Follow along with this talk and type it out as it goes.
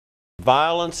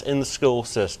Violence in the school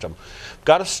system.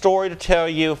 Got a story to tell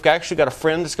you. I've actually got a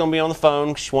friend that's going to be on the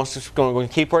phone. She wants to going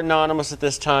to keep her anonymous at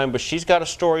this time, but she's got a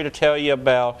story to tell you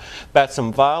about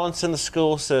some violence in the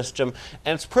school system,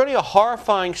 and it's pretty a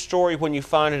horrifying story when you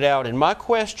find it out. And my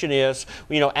question is,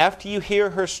 after you hear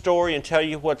her story and tell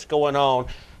you what's going on,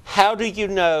 how do you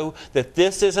know that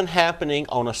this isn't happening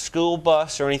on a school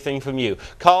bus or anything from you?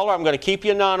 Caller, I'm going to keep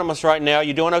you anonymous right now.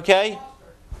 You doing okay?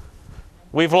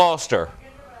 We've lost her.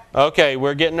 Okay,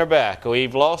 we're getting her back.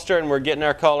 We've lost her and we're getting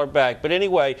our caller back. But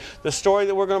anyway, the story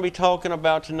that we're going to be talking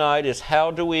about tonight is how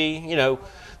do we,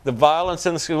 the violence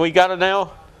in the school. We got it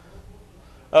now?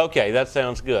 Okay, that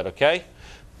sounds good, okay?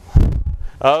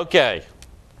 Okay.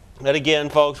 And again,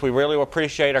 folks, we really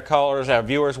appreciate our callers, our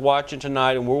viewers watching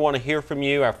tonight, and we want to hear from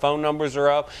you. Our phone numbers are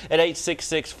up at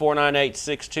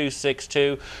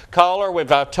 866-498-6262.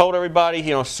 Caller, I've told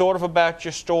everybody, sort of about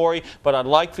your story, but I'd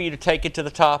like for you to take it to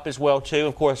the top as well, too.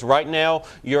 Of course, right now,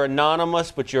 you're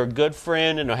anonymous, but you're a good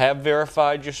friend and have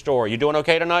verified your story. You doing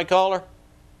okay tonight, caller?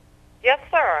 Yes,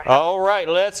 sir. All right,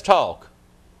 let's talk.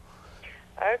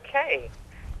 Okay.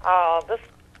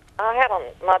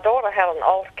 My daughter had an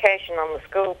altercation on the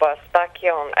school bus back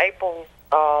here on April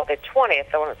the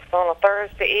 20th, on a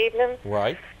Thursday evening.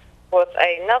 Right. With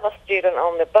another student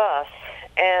on the bus.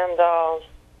 And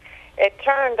it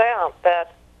turned out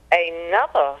that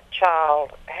another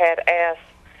child had asked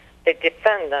the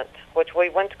defendant, which we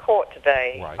went to court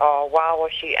today, right. Why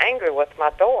was she angry with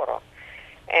my daughter?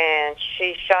 And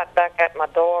she shot back at my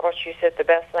daughter. She said, the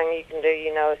best thing you can do,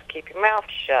 is keep your mouth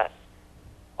shut,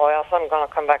 or else I'm going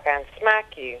to come back and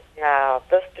smack you. Now,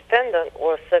 this defendant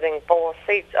was sitting 4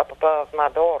 seats up above my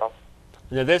daughter.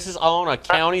 Now, this is on a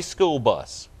county school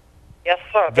bus? Yes,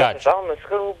 sir. Gotcha. This is on the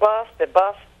school bus. It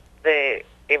was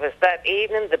that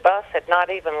evening. The bus had not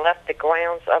even left the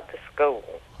grounds of the school.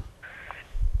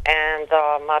 And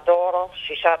my daughter,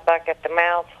 she shot back at the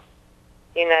mouth,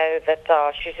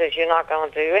 that she says, you're not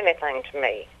going to do anything to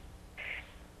me.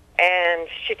 And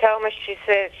she told me, she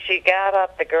said she got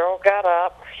up, the girl got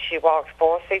up, she walked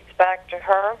 4 seats back to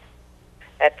her.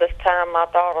 At this time, my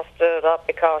daughter stood up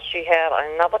because she had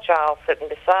another child sitting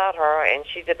beside her, and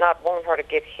she did not want her to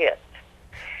get hit.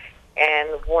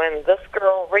 And when this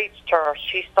girl reached her,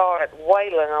 she started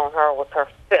wailing on her with her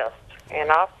fist.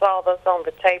 And I saw this on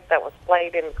the tape that was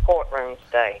played in the courtroom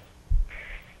today.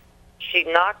 She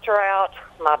knocked her out.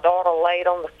 My daughter laid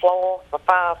on the floor for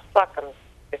 5 seconds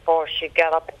before she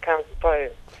got up and come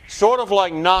through. Sort of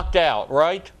like knocked out,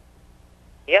 right?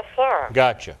 Yes, sir.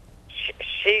 Gotcha.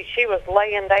 She was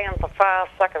laying down for 5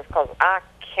 seconds because I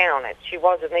counted. She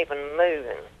wasn't even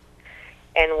moving.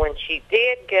 And when she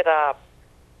did get up,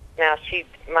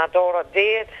 my daughter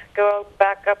did go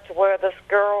back up to where this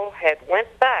girl had went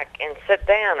back and sit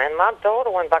down, and my daughter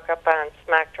went back up there and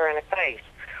smacked her in the face,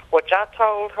 which I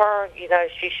told her,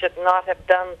 she should not have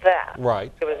done that.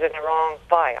 Right. She was in the wrong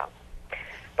fire.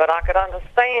 But I could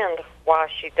understand why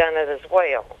she done it as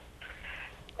well.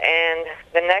 And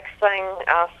the next thing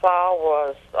I saw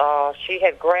was she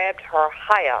had grabbed her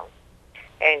hair,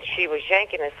 and she was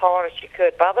yanking as hard as she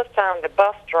could. By this time, the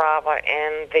bus driver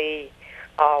and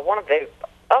one of the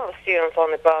other students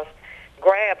on the bus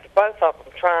grabbed both of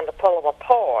them, trying to pull them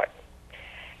apart.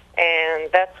 And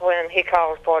that's when he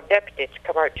called for a deputy to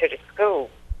come out to the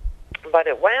school. But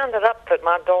it wound up that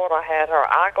my daughter had her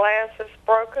eyeglasses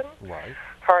broken. Right.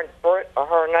 Her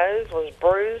nose was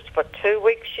bruised for 2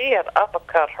 weeks. She had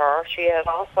uppercut her. She had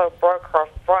also broke her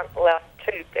front left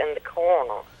tooth in the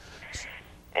corner.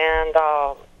 And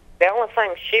the only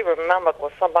thing she remembered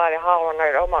was somebody hollering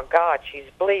at her, oh, my God, she's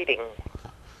bleeding.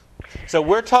 So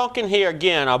we're talking here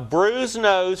again, a bruised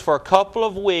nose for a couple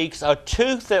of weeks, a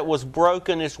tooth that was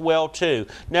broken as well too.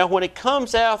 Now when it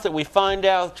comes out that we find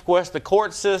out, of course, the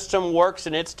court system works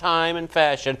in its time and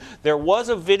fashion, there was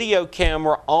a video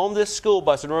camera on this school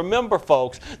bus. And remember,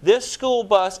 folks, this school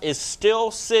bus is still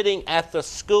sitting at the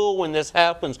school when this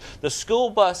happens. The school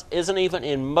bus isn't even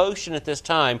in motion at this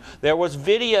time. There was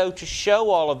video to show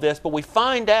all of this, but we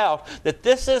find out that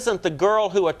this isn't the girl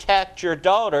who attacked your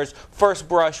daughter's first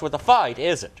brush with a fight,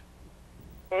 is it?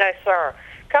 No, sir.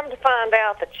 Come to find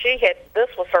out that this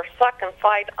was her second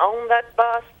fight on that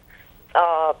bus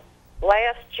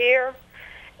last year,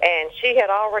 and she had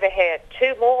already had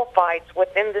 2 more fights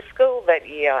within the school that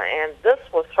year, and that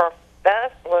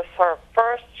was her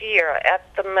first year at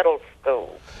the middle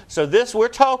school. So we're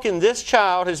talking this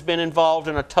child has been involved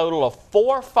in a total of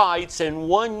 4 fights in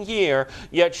 1 year,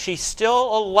 yet she's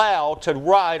still allowed to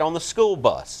ride on the school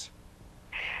bus.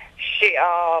 She,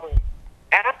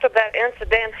 after that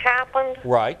incident happened,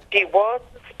 right, she was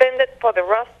suspended for the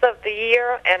rest of the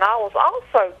year, and I was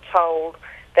also told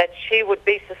that she would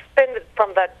be suspended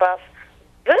from that bus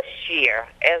this year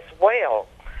as well.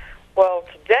 Well,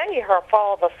 today her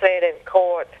father said in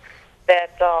court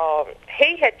that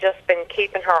he had just been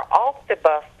keeping her off the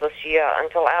bus this year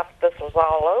until after this was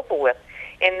all over with.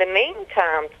 In the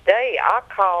meantime, today I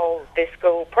called the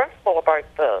school principal about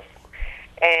this,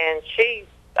 and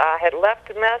I had left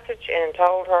a message and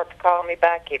told her to call me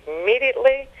back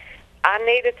immediately. I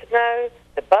needed to know,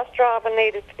 the bus driver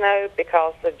needed to know,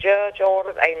 because the judge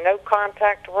ordered a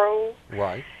no-contact rule.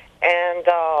 Right. And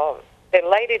the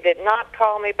lady did not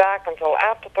call me back until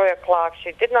after 3 o'clock.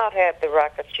 She did not have the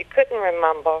record. She couldn't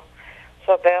remember,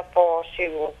 so therefore she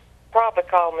will probably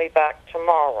call me back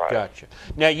tomorrow. Gotcha.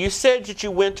 Now, you said that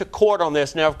you went to court on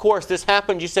this. Now, of course, this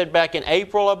happened, you said, back in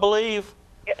April, I believe?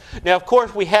 Yes. Now, of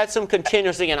course, we had some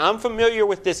contingency, and I'm familiar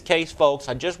with this case, folks.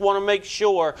 I just want to make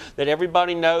sure that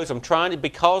everybody knows I'm trying to,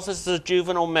 because this is a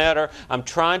juvenile matter, I'm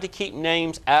trying to keep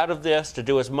names out of this to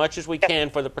do as much as we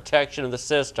can for the protection of the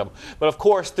system. But, of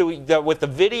course, with the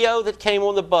video that came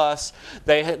on the bus,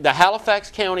 the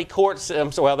Halifax County court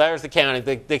system, well, there's the county,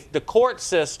 the court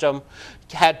system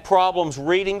had problems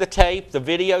reading the tape, the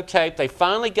videotape. They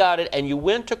finally got it, and you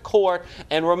went to court.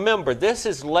 And remember, this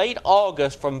is late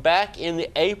August from back in the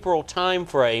April time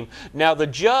frame. Now, the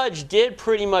judge did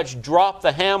pretty much drop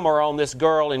the hammer on this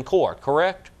girl in court,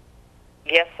 correct?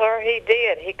 Yes, sir, he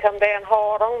did. He come down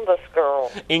hard on this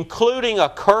girl. Including a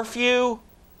curfew?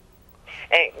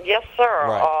 And, yes, sir.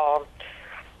 Right.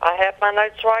 I have my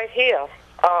notes right here.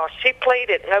 She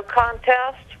pleaded no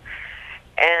contest,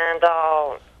 and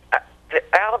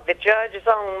out of the judge's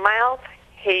own mouth,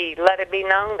 he let it be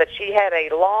known that she had a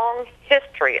long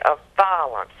history of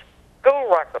violence. School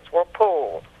records were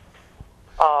pulled.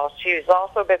 She has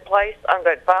also been placed under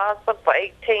advisement for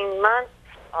 18 months.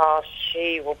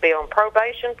 She will be on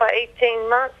probation for 18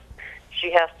 months.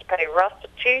 She has to pay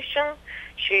restitution.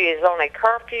 She is on a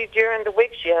curfew during the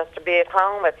week. She has to be at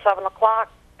home at 7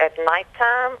 o'clock at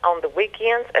nighttime, on the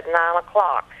weekends at 9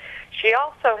 o'clock. She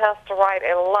also has to write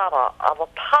a letter of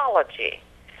apology.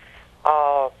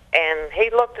 And he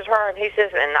looked at her and he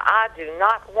says, and I do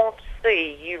not want to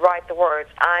see you write the words,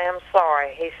 I am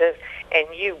sorry. He says, and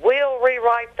you will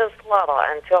rewrite this letter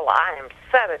until I am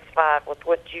satisfied with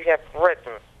what you have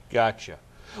written. Gotcha.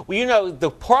 Well, you know,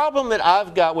 the problem that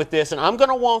I've got with this, and I'm going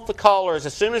to want the callers,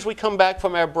 as soon as we come back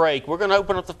from our break, we're going to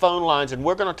open up the phone lines and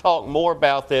we're going to talk more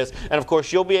about this. And, of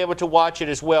course, you'll be able to watch it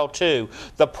as well, too.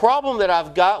 The problem that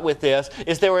I've got with this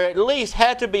is there were at least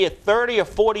had to be 30 or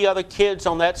 40 other kids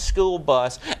on that school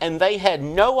bus, and they had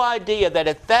no idea that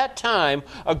at that time,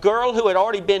 a girl who had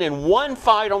already been in one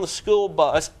fight on the school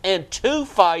bus and 2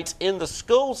 fights in the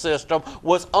school system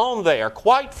was on there.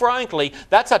 Quite frankly,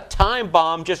 that's a time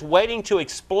bomb just waiting to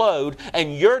explode,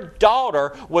 and your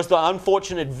daughter was the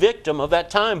unfortunate victim of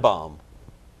that time bomb.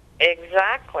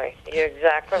 Exactly. You're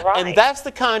exactly right. And that's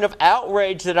the kind of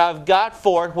outrage that I've got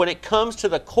for it when it comes to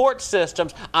the court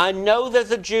systems. I know that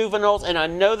the juveniles, and I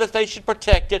know that they should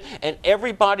protect it, and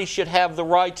everybody should have the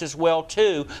rights as well,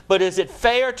 too. But is it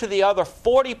fair to the other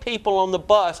 40 people on the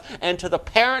bus and to the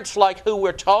parents like who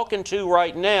we're talking to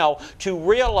right now to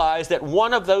realize that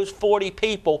one of those 40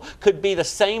 people could be the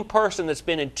same person that's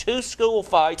been in 2 school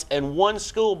fights and 1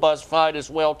 school bus fight as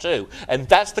well, too? And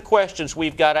that's the questions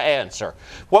we've got to answer.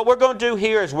 What we're going to do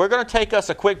here is we're going to take us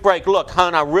a quick break. Look,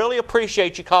 hon, I really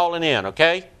appreciate you calling in,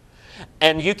 okay?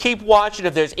 And you keep watching.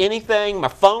 If there's anything, my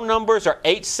phone numbers are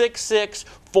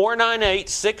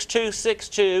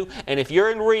 866-498-6262. And if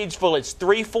you're in Reidsville, it's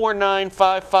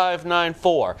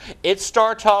 349-5594. It's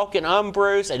Star Talk, and I'm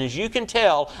Bruce. And as you can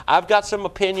tell, I've got some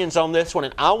opinions on this one,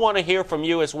 and I want to hear from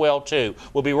you as well, too.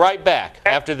 We'll be right back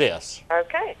after this.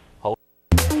 Okay.